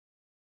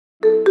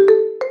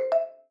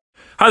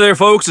Hi there,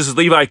 folks. This is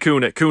Levi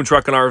Kuhn at Kuhn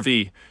Truck and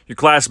RV, your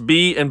Class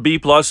B and B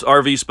Plus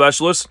RV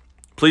specialist.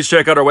 Please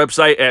check out our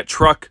website at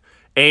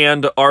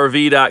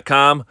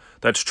truckandrv.com.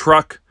 That's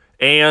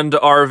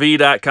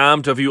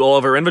truckandrv.com to view all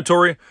of our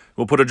inventory.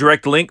 We'll put a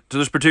direct link to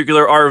this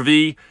particular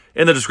RV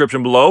in the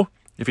description below.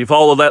 If you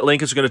follow that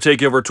link, it's going to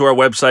take you over to our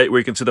website where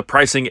you can see the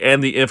pricing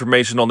and the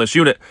information on this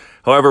unit.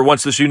 However,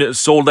 once this unit is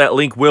sold, that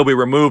link will be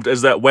removed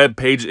as that web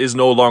page is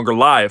no longer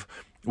live.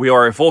 We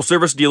are a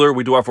full-service dealer.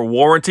 We do offer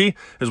warranty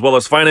as well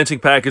as financing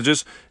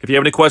packages. If you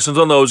have any questions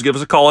on those, give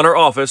us a call in our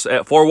office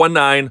at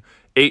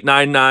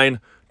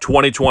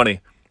 419-899-2020.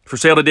 For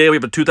sale today, we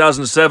have a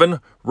 2007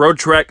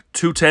 Roadtrek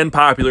 210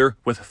 Popular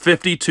with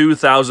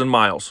 52,000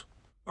 miles.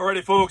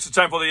 Alrighty, folks, it's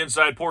time for the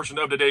inside portion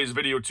of today's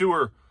video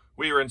tour.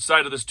 We are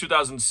inside of this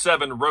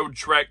 2007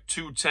 Roadtrek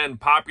 210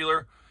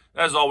 Popular.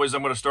 As always,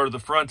 I'm going to start at the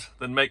front,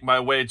 then make my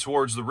way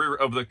towards the rear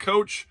of the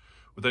coach.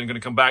 We're then going to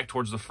come back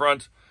towards the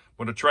front.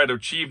 I'm going to try to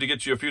achieve to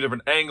get you a few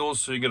different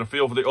angles so you get a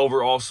feel for the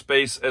overall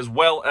space as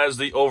well as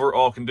the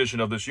overall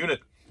condition of this unit.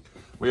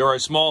 We are a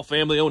small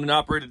family-owned and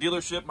operated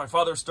dealership. My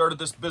father started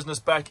this business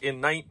back in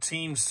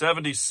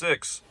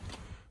 1976.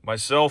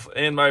 Myself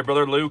and my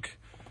brother Luke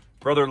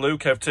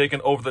have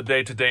taken over the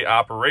day-to-day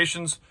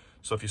operations.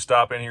 So if you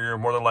stop in here, you're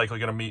more than likely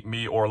going to meet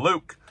me or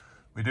Luke.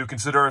 We do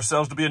consider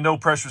ourselves to be a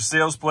no-pressure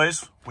sales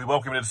place. We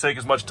welcome you to take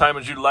as much time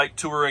as you'd like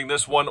touring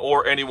this one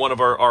or any one of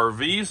our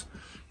RVs.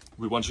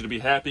 We want you to be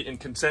happy and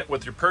content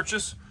with your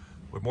purchase.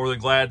 We're more than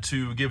glad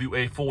to give you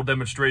a full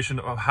demonstration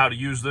of how to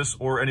use this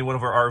or any one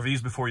of our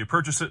RVs before you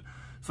purchase it,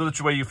 so that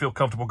way you feel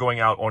comfortable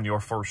going out on your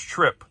first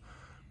trip.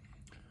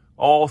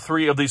 All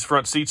three of these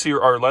front seats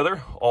here are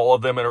leather. All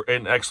of them are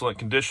in excellent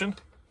condition.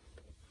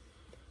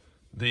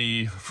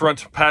 The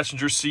front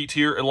passenger seat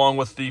here, along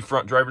with the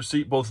front driver's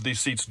seat, both of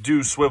these seats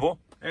do swivel.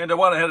 And I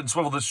went ahead and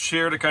swiveled this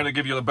chair to kind of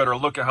give you a better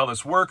look at how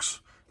this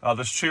works.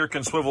 This chair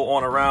can swivel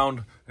on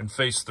around and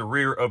face the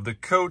rear of the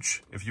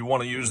coach if you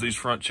want to use these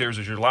front chairs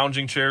as your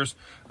lounging chairs.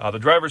 The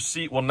driver's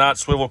seat will not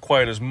swivel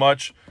quite as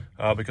much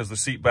because the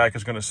seat back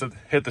is going to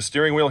hit the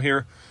steering wheel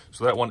here.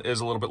 So that one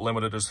is a little bit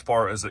limited as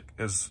far as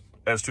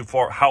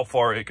how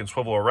far it can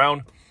swivel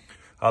around.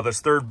 This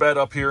third bed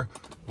up here,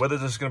 whether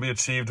this is going to be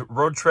achieved,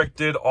 Roadtrek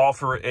did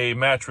offer a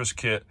mattress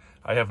kit.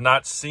 I have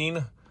not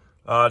seen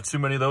too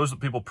many of those that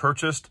people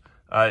purchased.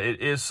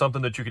 It is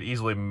something that you could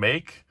easily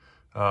make.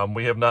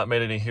 We have not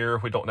made any here.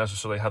 We don't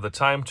necessarily have the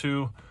time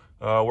to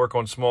work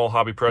on small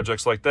hobby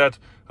projects like that.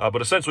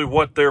 But essentially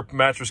what their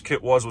mattress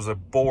kit was a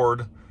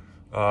board,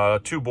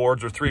 2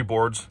 boards or 3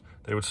 boards.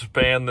 They would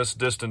span this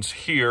distance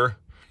here.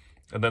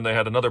 And then they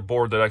had another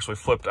board that actually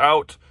flipped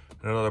out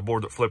and another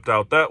board that flipped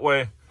out that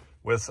way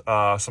with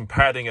some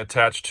padding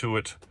attached to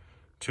it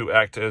to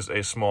act as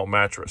a small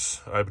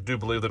mattress. I do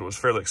believe that it was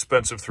fairly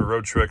expensive through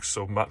Roadtrek,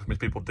 so many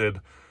people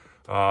did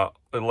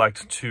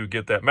elect to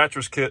get that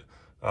mattress kit.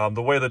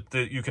 The way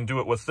that you can do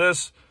it with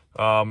this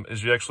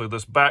is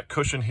this back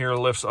cushion here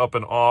lifts up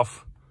and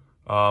off,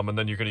 and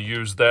then you're going to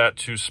use that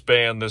to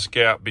span this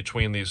gap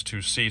between these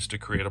 2 seats to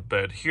create a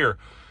bed here.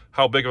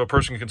 How big of a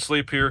person can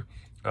sleep here?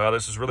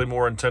 This is really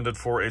more intended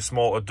for a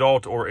small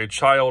adult or a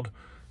child.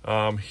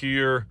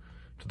 Here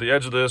to the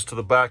edge of this, to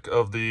the back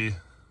of the,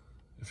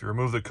 if you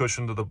remove the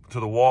cushion to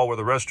the wall where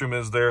the restroom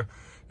is, there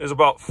is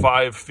about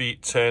 5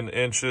 feet 10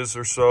 inches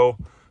or so.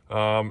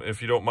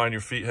 If you don't mind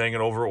your feet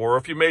hanging over, or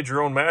if you made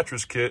your own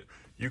mattress kit,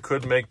 you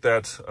could make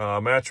that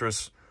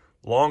mattress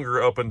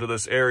longer up into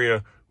this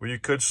area where you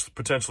could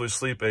potentially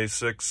sleep a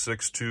 6',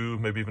 6'2",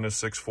 maybe even a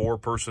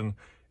 6'4" person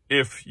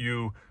if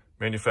you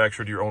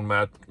manufactured your own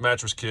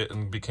mattress kit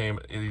and became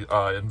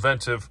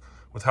inventive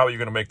with how you're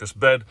going to make this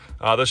bed.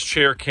 This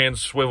chair can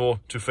swivel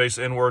to face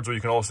inwards, or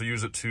you can also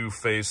use it to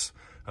face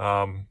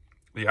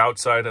the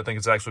outside. I think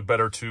it's actually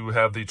better to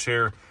have the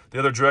chair the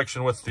other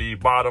direction with the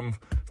bottom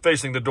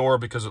facing the door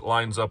because it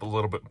lines up a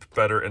little bit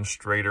better and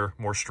straighter,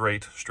 more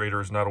straight. Straighter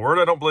is not a word,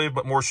 I don't believe,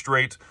 but more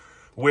straight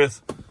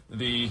with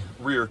the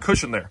rear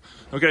cushion there.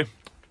 Okay,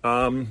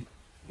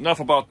 enough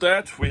about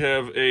that. We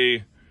have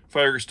a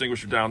fire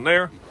extinguisher down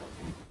there.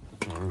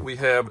 We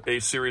have a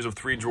series of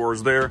 3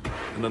 drawers there,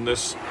 and then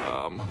this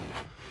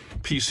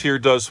piece here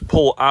does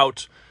pull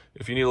out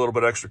if you need a little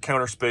bit extra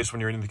counter space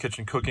when you're in the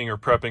kitchen cooking or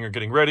prepping or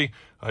getting ready.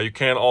 You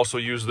can also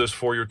use this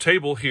for your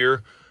table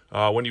here.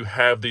 When you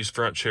have these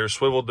front chairs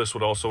swiveled, this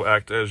would also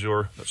act as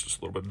your, that's just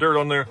a little bit of dirt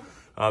on there.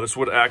 This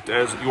would act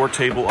as your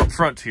table up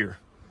front here.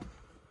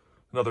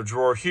 Another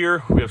drawer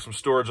here. We have some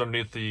storage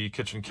underneath the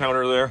kitchen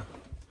counter there. I'm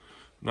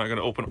not going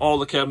to open all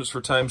the cabinets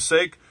for time's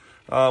sake.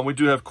 We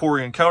do have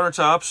Corian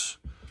countertops,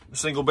 a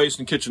single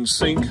basin kitchen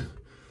sink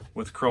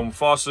with chrome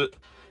faucet.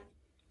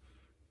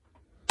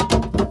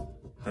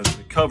 Has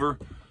the cover,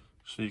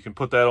 so you can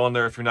put that on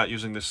there if you're not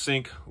using the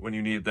sink when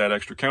you need that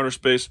extra counter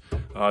space.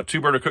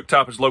 2-burner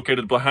cooktop is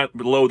located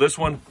below this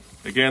one.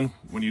 Again,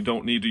 when you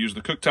don't need to use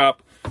the cooktop,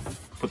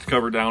 put the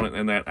cover down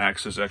and that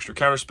acts as extra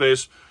counter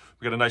space.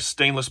 We got a nice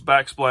stainless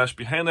backsplash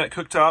behind that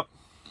cooktop.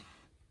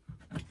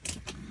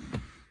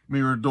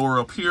 Mirror door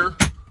up here.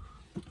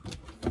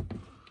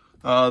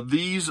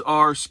 These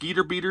are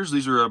skeeter beaters.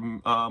 These are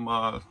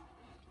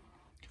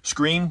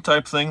screen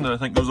type thing that I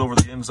think goes over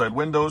the inside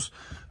windows.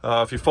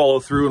 If you follow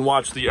through and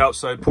watch the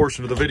outside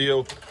portion of the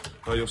video,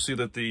 you'll see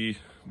that the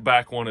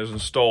back one is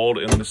installed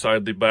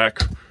inside the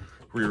back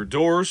rear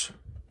doors.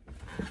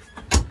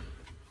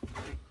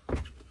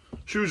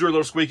 Shoes are a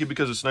little squeaky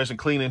because it's nice and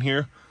clean in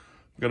here.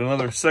 Got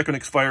another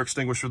second fire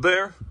extinguisher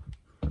there.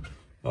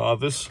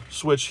 This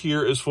switch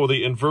here is for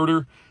the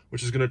inverter,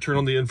 which is going to turn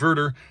on the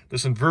inverter.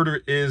 This inverter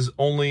is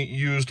only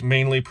used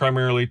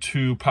primarily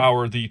to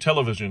power the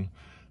television.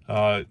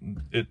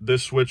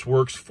 This switch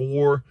works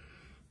for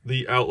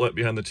the outlet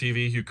behind the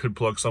TV. You could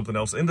plug something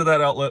else into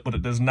that outlet, but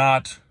it does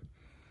not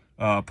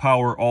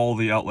power all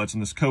the outlets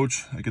in this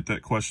coach. I get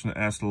that question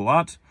asked a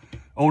lot.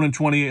 Owning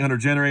 2800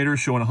 generators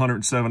showing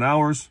 107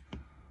 hours.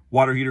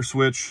 Water heater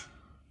switch.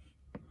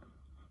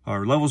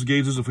 Our levels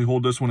gauges, if we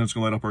hold this one, it's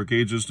going to light up our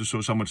gauges to show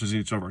us how much is in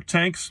each of our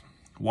tanks.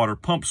 Water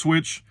pump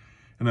switch,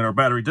 and then our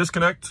battery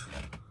disconnect.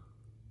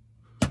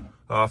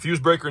 Fuse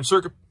breaker and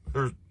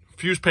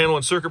fuse panel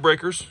and circuit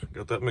breakers.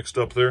 Got that mixed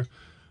up there.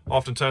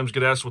 Oftentimes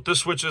get asked what this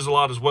switch is a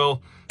lot as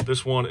well.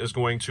 This one is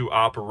going to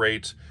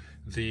operate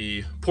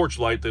the porch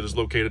light that is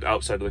located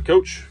outside of the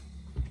coach.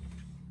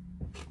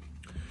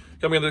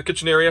 Coming into the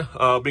kitchen area,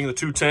 being the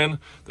 210,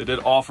 they did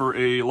offer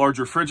a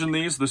larger fridge in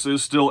these. This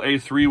is still a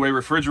 3-way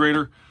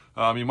refrigerator.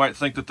 You might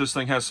think that this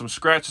thing has some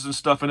scratches and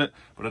stuff in it,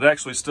 but it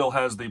actually still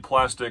has the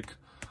plastic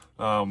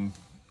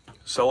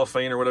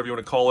cellophane or whatever you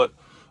want to call it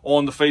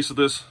on the face of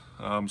this.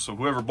 So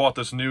whoever bought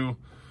this new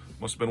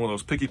must have been one of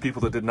those picky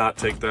people that did not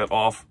take that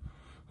off.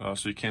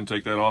 So you can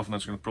take that off, and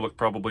that's going to look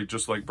probably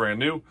just like brand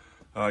new.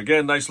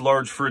 Again, nice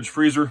large fridge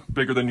freezer,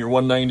 bigger than your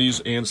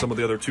 190s and some of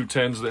the other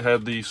 210s that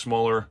had the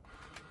smaller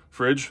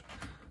fridge.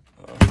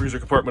 Freezer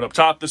compartment up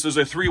top. This is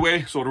a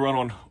 3-way, so it'll run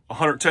on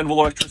 110 volt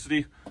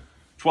electricity,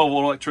 12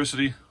 volt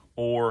electricity,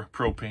 or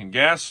propane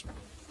gas.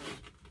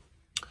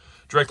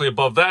 Directly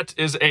above that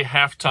is a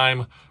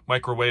half-time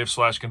microwave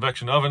 /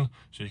 convection oven,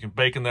 so you can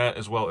bake in that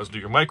as well as do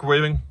your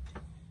microwaving.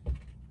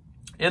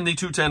 In the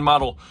 210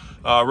 model,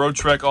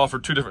 Roadtrek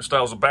offered 2 different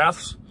styles of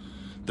baths.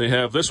 They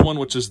have this one,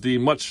 which is the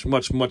much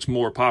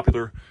more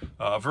popular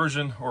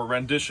version or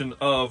rendition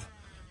of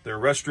their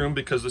restroom,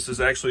 because this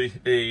is actually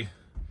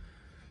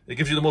it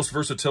gives you the most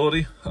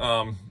versatility.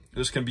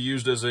 This can be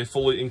used as a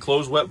fully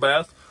enclosed wet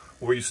bath,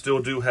 where you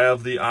still do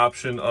have the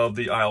option of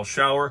the aisle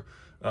shower.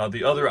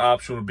 The other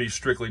option would be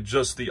strictly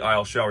just the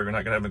aisle shower. You're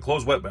not going to have an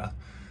enclosed wet bath.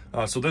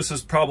 So this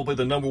is probably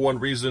the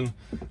 #1 reason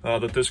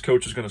that this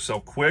coach is going to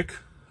sell quick,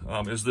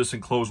 is this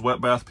enclosed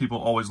wet bath. People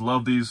always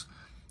love these,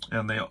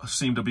 and they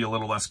seem to be a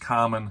little less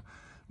common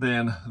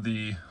than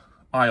the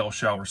aisle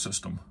shower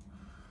system.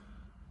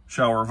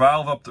 Shower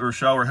valve up there, or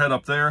shower head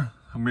up there,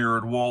 a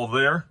mirrored wall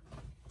there.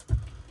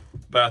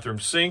 Bathroom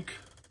sink.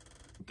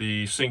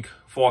 The sink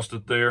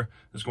faucet there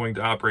is going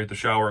to operate the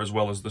shower as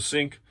well as the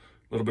sink.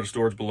 A little bit of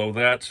storage below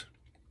that.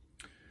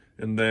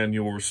 And then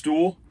your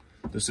stool.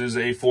 This is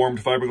a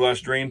formed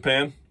fiberglass drain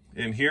pan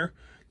in here.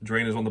 The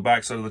drain is on the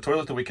back side of the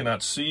toilet that we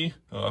cannot see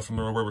from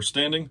where we're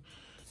standing.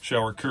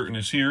 Shower curtain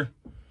is here.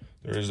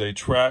 There is a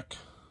track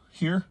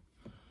here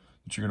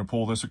that you're going to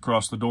pull this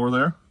across the door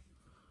there.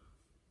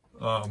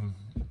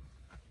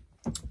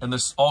 And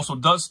this also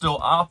does still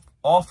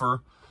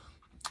offer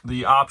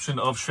the option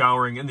of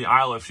showering in the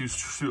aisle if you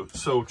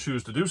so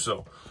choose to do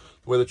so.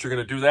 The way that you're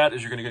going to do that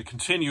is you're going to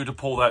continue to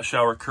pull that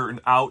shower curtain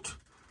out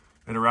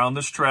and around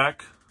this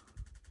track.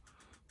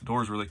 The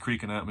door's really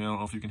creaking at me. I don't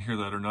know if you can hear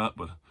that or not,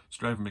 but it's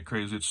driving me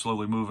crazy. It's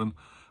slowly moving.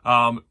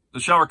 The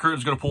shower curtain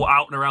is going to pull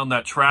out and around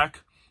that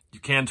track. You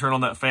can turn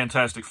on that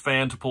fantastic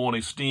fan to pull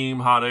any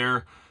steam, hot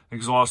air,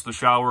 exhaust the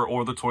shower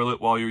or the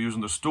toilet while you're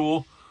using the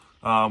stool.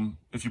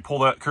 If you pull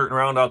that curtain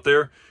around out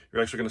there,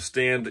 you're actually going to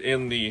stand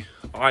in the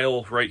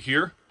aisle right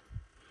here.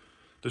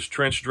 This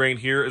trench drain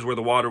here is where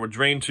the water would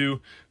drain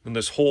to. And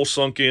this whole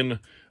sunken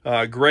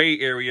gray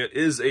area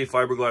is a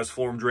fiberglass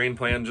formed drain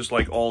pan, just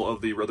like all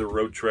of the other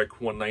Roadtrek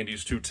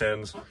 190s,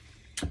 210s.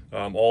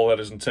 All that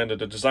is intended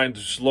to design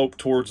to slope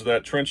towards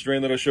that trench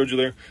drain that I showed you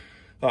there.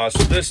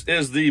 So this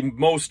is the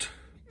most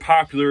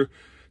popular,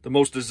 the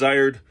most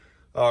desired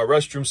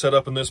restroom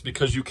setup in this,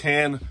 because you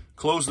can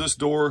close this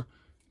door,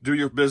 do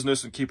your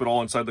business, and keep it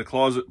all inside the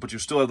closet, but you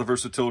still have the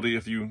versatility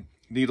if you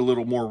need a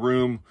little more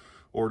room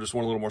or just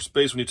want a little more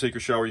space when you take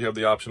your shower. You have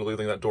the option of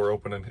leaving that door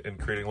open and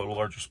creating a little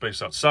larger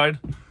space outside.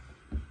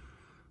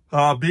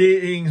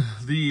 Being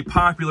the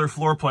popular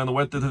floor plan, the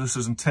way that this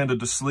is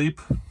intended to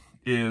sleep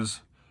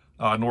is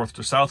north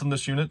to south in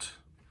this unit.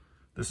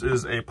 This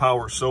is a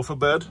power sofa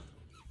bed.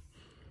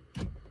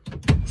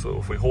 So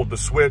if we hold the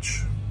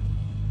switch,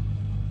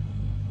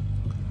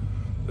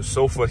 the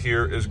sofa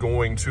here is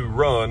going to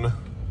run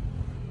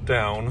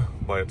down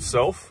by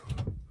itself.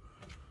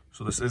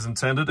 So this is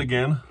intended,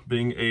 again,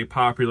 being a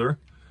popular,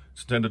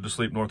 it's intended to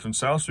sleep north and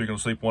south. So you're going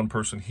to sleep one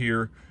person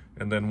here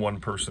and then one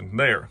person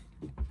there.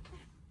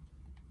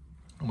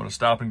 I'm going to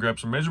stop and grab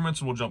some measurements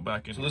and we'll jump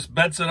back in. So this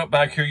bed setup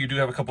back here, you do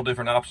have a couple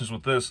different options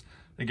with this.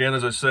 Again,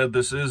 as I said,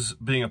 this is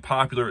being a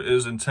popular,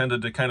 is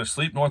intended to kind of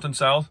sleep north and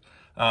south.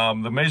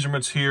 The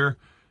measurements here,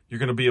 you're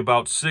going to be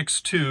about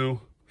 6'2"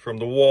 from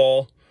the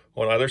wall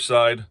on either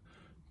side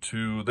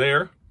to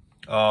there.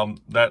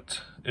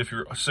 That if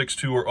you're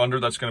 6'2" or under,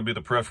 that's going to be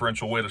the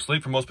preferential way to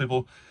sleep for most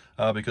people,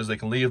 because they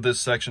can leave this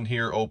section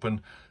here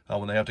open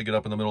when they have to get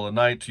up in the middle of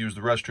the night to use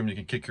the restroom. You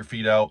can kick your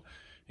feet out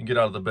and get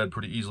out of the bed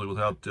pretty easily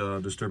without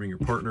disturbing your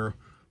partner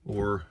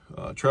or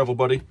travel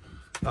buddy.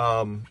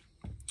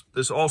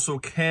 This also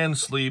can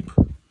sleep,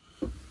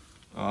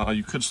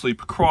 you could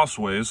sleep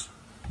crossways.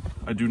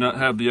 I do not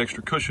have the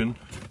extra cushion,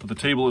 but the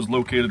table is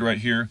located right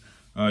here.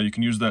 You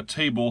can use that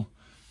table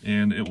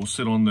and it will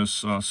sit on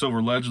this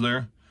silver ledge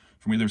there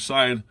from either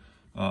side.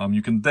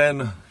 You can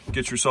then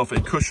get yourself a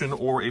cushion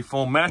or a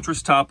foam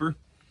mattress topper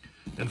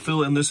and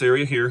fill in this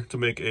area here to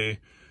make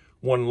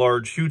one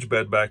large, huge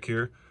bed back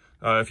here.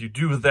 If you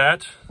do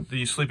that,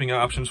 the sleeping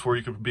options for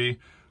you could be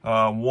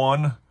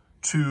 1,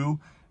 2,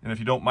 and if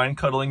you don't mind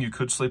cuddling, you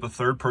could sleep a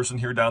third person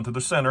here down to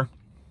the center.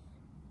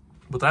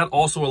 But that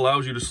also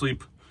allows you to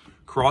sleep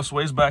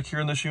crossways back here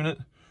in this unit.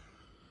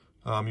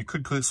 You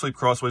could sleep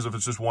crossways if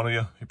it's just one of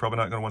you. You're probably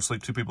not going to want to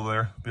sleep two people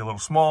there. It'd be a little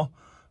small.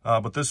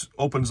 But this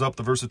opens up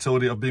the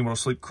versatility of being able to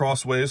sleep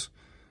crossways.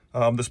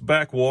 This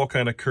back wall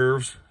kind of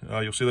curves.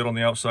 You'll see that on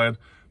the outside.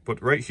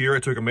 But right here, I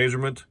took a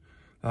measurement.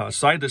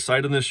 Side to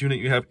side in this unit,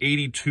 you have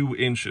 82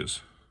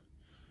 inches.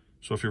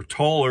 So if you're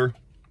taller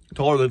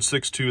than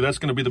 6'2", that's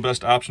going to be the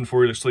best option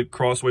for you to sleep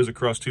crossways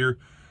across here.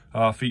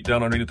 Feet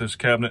down underneath this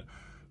cabinet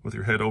with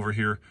your head over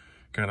here,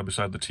 kind of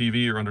beside the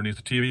TV or underneath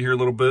the TV here a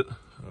little bit.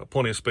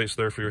 Plenty of space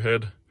there for your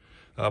head.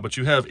 But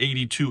you have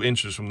 82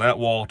 inches from that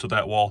wall to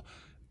that wall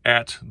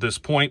at this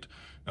point.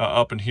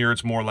 Up in here,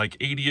 it's more like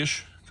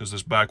 80-ish because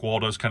this back wall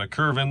does kind of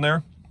curve in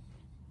there.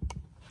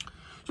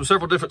 So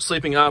several different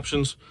sleeping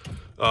options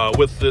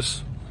with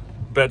this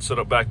bed set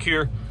up back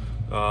here.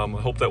 I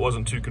hope that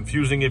wasn't too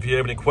confusing. If you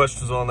have any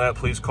questions on that,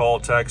 please call,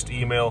 text,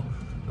 email,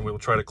 and we will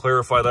try to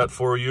clarify that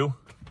for you.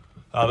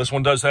 This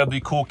one does have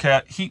the Kuhn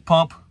heat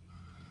pump.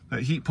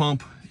 That heat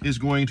pump is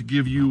going to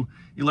give you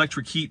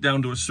electric heat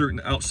down to a certain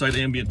outside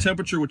ambient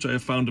temperature, which I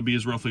have found to be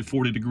is roughly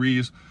 40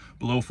 degrees.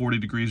 Below 40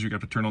 degrees, you have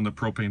to turn on the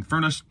propane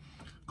furnace.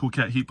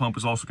 Kuhn heat pump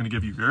is also going to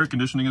give you air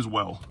conditioning as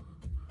well.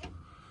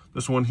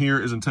 This one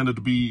here is intended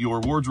to be your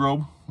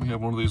wardrobe. We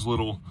have one of these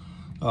little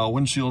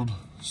windshield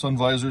sun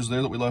visors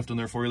there that we left in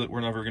there for you that we're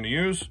never going to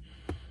use.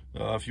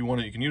 If you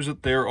want it, you can use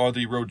it. There are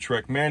the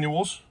Roadtrek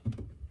manuals.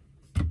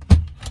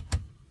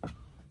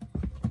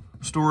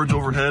 Storage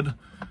overhead,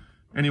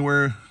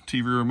 anywhere,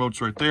 TV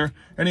remotes right there.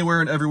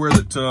 Anywhere and everywhere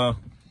that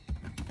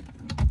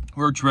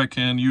Roadtrek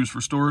can use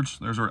for storage.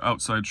 There's our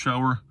outside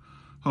shower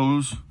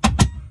hose.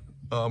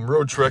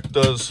 Roadtrek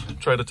does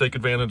try to take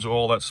advantage of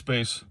all that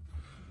space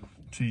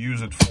to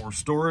use it for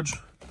storage.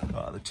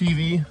 The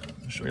TV,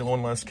 I'll show you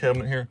one last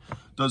cabinet here,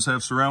 does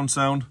have surround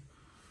sound.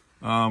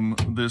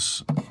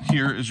 This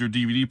here is your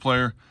DVD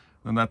player,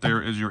 and that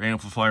there is your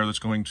amplifier that's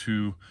going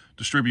to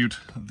distribute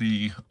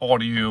the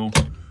audio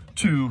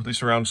to the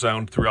surround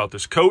sound throughout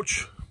this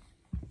coach.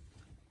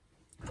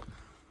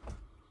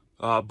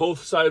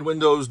 Both side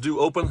windows do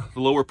open.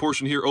 The lower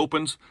portion here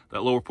opens.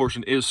 That lower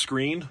portion is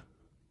screened.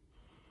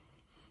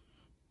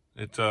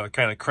 It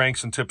kind of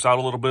cranks and tips out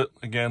a little bit.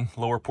 Again,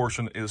 lower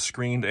portion is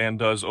screened and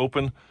does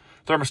open.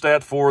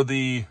 Thermostat for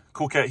the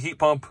Kuhn heat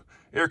pump,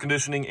 air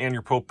conditioning, and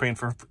your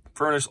propane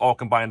furnace all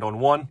combined on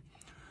one.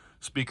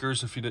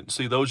 Speakers, if you didn't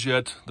see those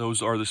yet,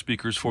 those are the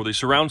speakers for the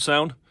surround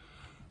sound.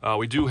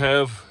 We do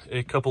have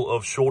a couple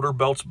of shoulder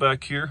belts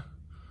back here.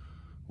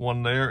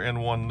 One there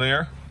and one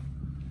there.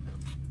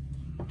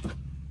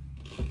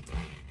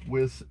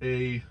 With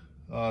a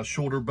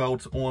shoulder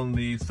belt on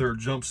the third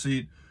jump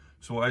seat.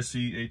 So I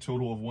see a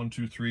total of 1,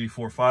 2, 3,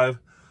 4, 5.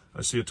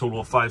 I see a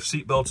total of 5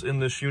 seat belts in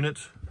this unit.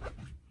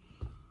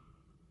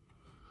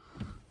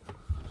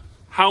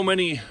 How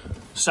many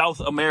South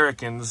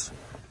Americans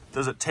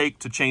does it take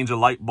to change a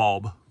light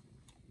bulb?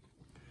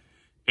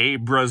 A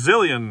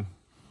Brazilian.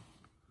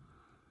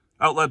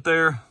 Outlet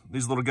there.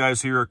 These little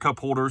guys here are cup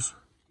holders,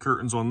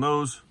 curtains on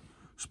those,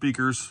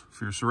 speakers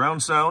for your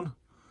surround sound.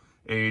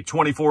 A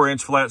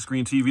 24-inch flat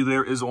screen TV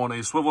there is on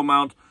a swivel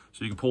mount,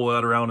 so you can pull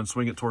that around and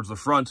swing it towards the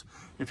front.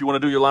 If you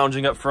want to do your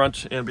lounging up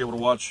front and be able to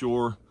watch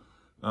your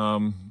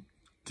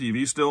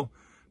TV still.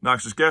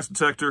 Noxious gas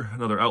detector,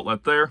 another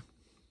outlet there.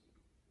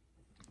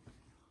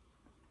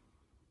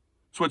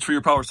 Switch for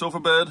your power sofa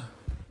bed.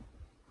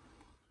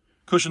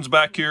 Cushions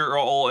back here are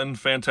all in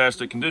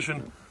fantastic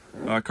condition.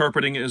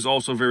 Carpeting is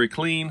also very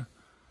clean.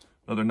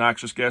 Another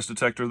noxious gas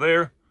detector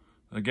there.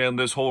 Again,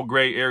 this whole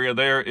gray area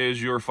there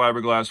is your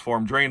fiberglass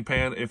form drain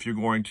pan if you're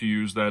going to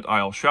use that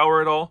aisle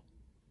shower at all.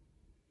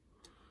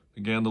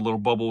 Again, the little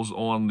bubbles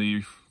on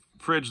the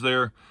fridge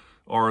there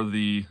are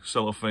the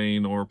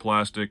cellophane or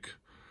plastic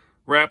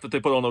wrap that they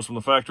put on those from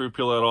the factory.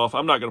 Peel that off.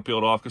 I'm not going to peel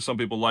it off because some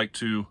people like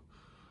to.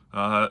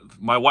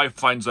 My wife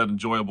finds that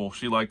enjoyable.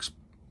 She likes,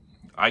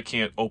 I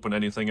can't open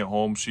anything at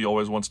home. She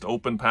always wants to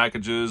open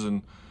packages,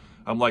 and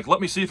I'm like, let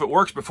me see if it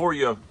works before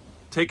you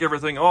take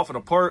everything off and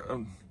apart,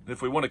 and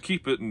if we want to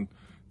keep it. And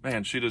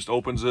man, she just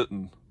opens it.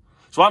 And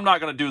so I'm not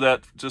going to do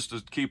that, just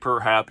to keep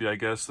her happy, I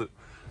guess, that,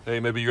 hey,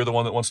 maybe you're the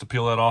one that wants to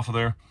peel that off of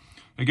there.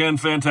 Again,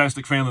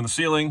 fantastic fan in the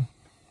ceiling.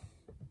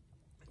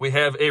 We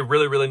have a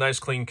really, really nice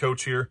clean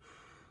coach here.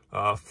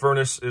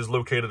 Furnace is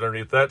located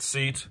underneath that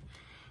seat.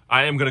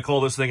 I am going to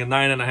call this thing a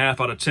 9.5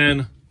 out of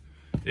 10.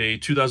 A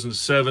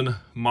 2007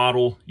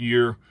 model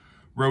year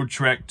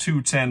Roadtrek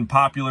 210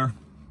 Popular.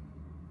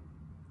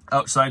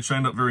 Outside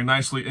shined up very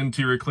nicely.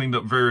 Interior cleaned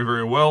up very,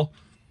 very well.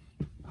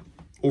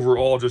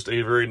 Overall, just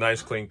a very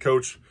nice clean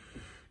coach.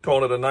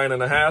 Calling it a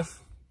 9.5.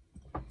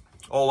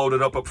 All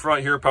loaded up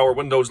front here. Power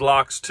windows,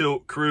 locks,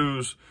 tilt,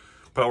 cruise,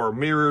 power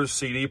mirrors,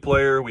 CD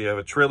player. We have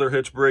a trailer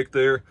hitch brake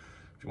there.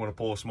 If you want to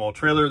pull a small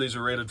trailer, these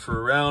are rated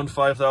for around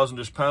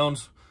 5,000-ish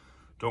pounds.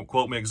 Don't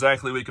quote me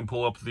exactly. We can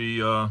pull up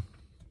the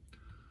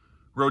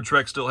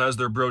Roadtrek still has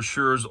their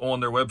brochures on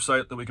their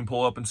website that we can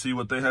pull up and see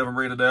what they have them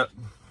rated at.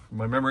 If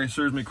my memory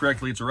serves me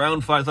correctly, it's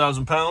around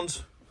 5,000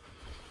 pounds.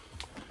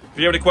 If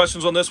you have any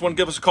questions on this one,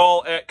 give us a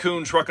call at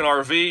Kuhn Truck and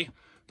RV.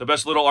 The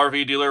best little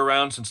RV dealer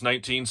around since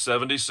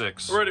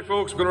 1976. Alrighty,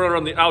 folks, we're going to run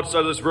around the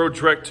outside of this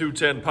Roadtrek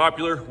 210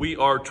 Popular. We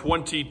are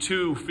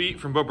 22 feet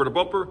from bumper to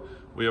bumper.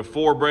 We have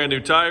 4 brand new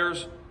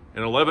tires,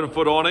 an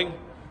 11-foot awning.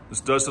 This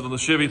does sit on the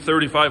Chevy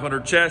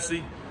 3500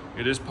 chassis.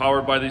 It is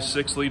powered by the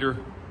 6-liter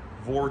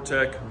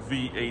Roadtrek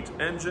V8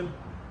 engine.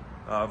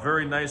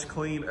 Very nice,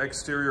 clean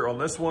exterior on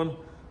this one.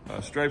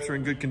 Stripes are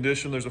in good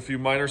condition. There's a few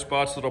minor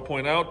spots that I'll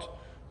point out,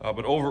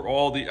 but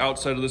overall, the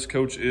outside of this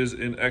coach is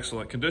in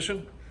excellent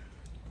condition.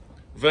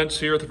 Vents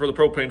here for the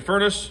propane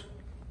furnace.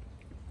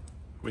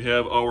 We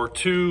have our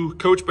 2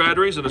 coach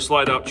batteries and a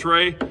slide-out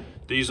tray.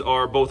 These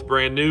are both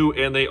brand new,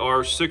 and they are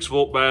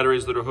 6-volt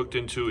batteries that are hooked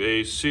into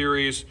a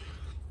series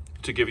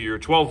to give you your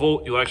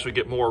 12-volt. You'll actually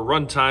get more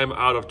runtime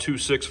out of 2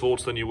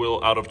 6-volts than you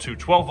will out of 2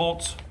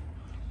 12-volts.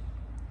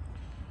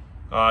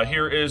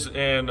 Here is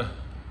a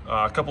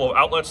couple of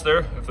outlets there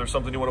if there's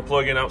something you want to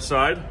plug in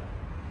outside.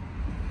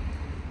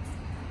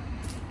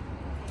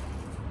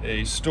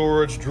 A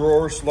storage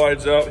drawer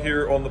slides out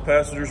here on the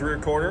passenger's rear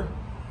corner.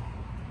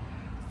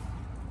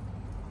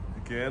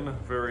 Again,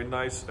 very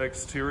nice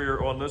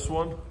exterior on this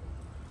one.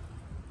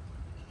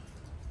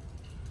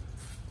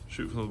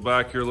 Shoot from the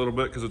back here a little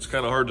bit because it's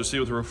kind of hard to see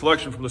with the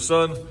reflection from the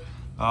sun.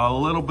 A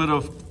little bit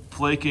of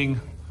flaking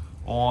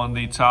on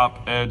the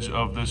top edge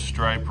of this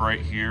stripe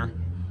right here.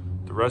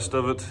 The rest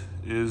of it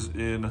is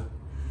in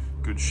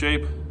good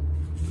shape.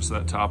 Just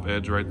that top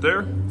edge right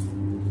there.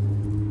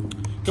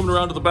 Coming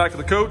around to the back of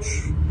the coach,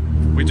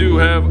 we do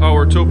have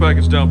our tow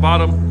package down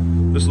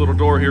bottom. This little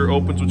door here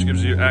opens, which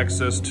gives you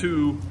access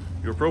to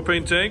your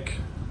propane tank.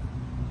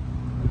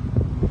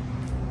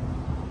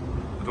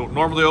 I don't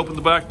normally open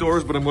the back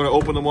doors, but I'm going to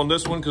open them on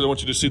this one because I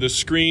want you to see the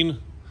screen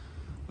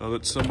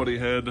that somebody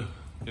had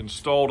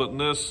installed in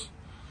this.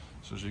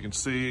 So as you can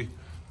see,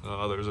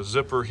 there's a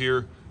zipper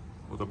here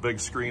with a big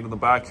screen in the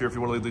back here. If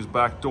you want to leave these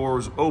back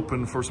doors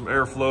open for some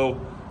airflow,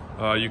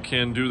 you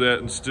can do that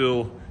and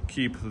still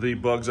keep the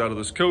bugs out of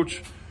this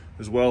coach,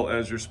 as well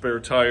as your spare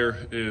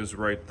tire is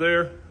right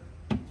there.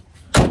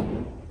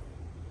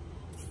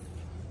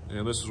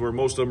 And this is where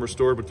most of them are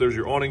stored, but there's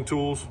your awning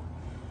tools,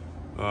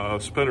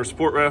 spinner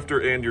support rafter,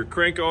 and your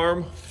crank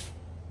arm.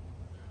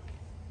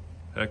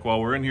 Heck, while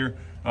we're in here,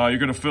 you're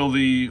gonna fill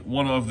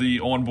one of the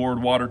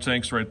onboard water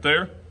tanks right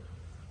there.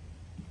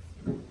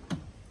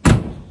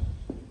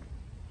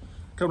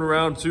 Coming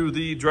around to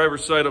the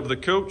driver's side of the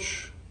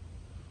coach.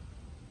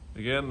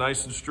 Again,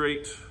 nice and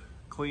straight,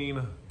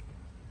 clean,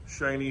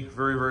 shiny,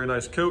 very, very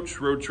nice coach.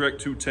 Roadtrek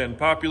 210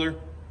 Popular.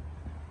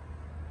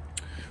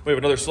 We have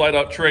another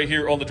slide-out tray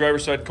here on the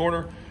driver's side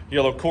corner.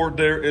 Yellow cord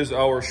there is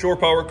our shore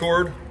power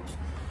cord,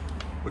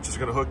 which is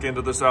going to hook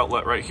into this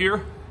outlet right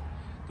here.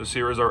 This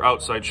here is our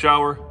outside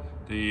shower.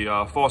 The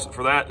faucet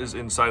for that is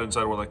inside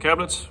one of the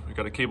cabinets. We've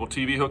got a cable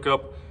TV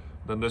hookup.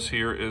 Then this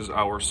here is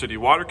our city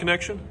water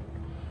connection.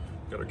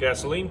 Got our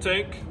gasoline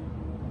tank.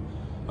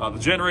 The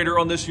generator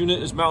on this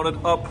unit is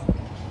mounted up.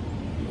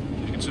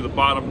 You can see the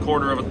bottom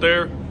corner of it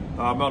there.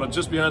 Mounted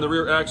just behind the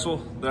rear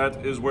axle.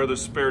 That is where the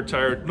spare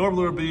tire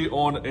normally would be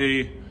on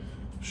a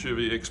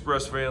Chevy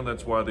Express van.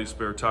 That's why the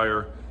spare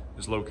tire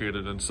is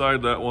located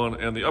inside that one.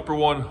 And the upper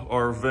one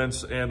are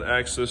vents and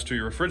access to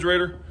your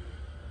refrigerator.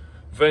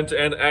 Vent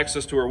and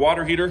access to our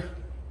water heater.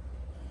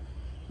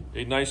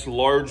 A nice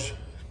large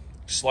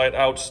slide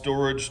out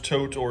storage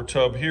tote or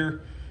tub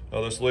here.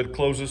 This lid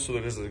closes so that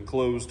it is an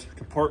enclosed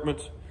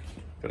compartment.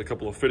 Got a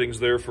couple of fittings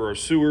there for our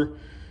sewer.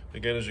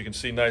 Again, as you can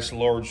see, nice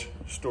large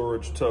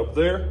storage tub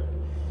there.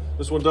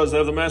 This one does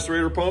have the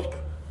macerator pump.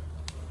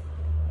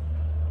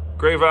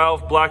 Gray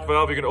valve, black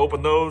valve, you're gonna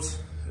open those.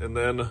 And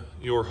then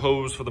your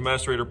hose for the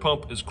macerator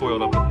pump is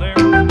coiled up in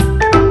there.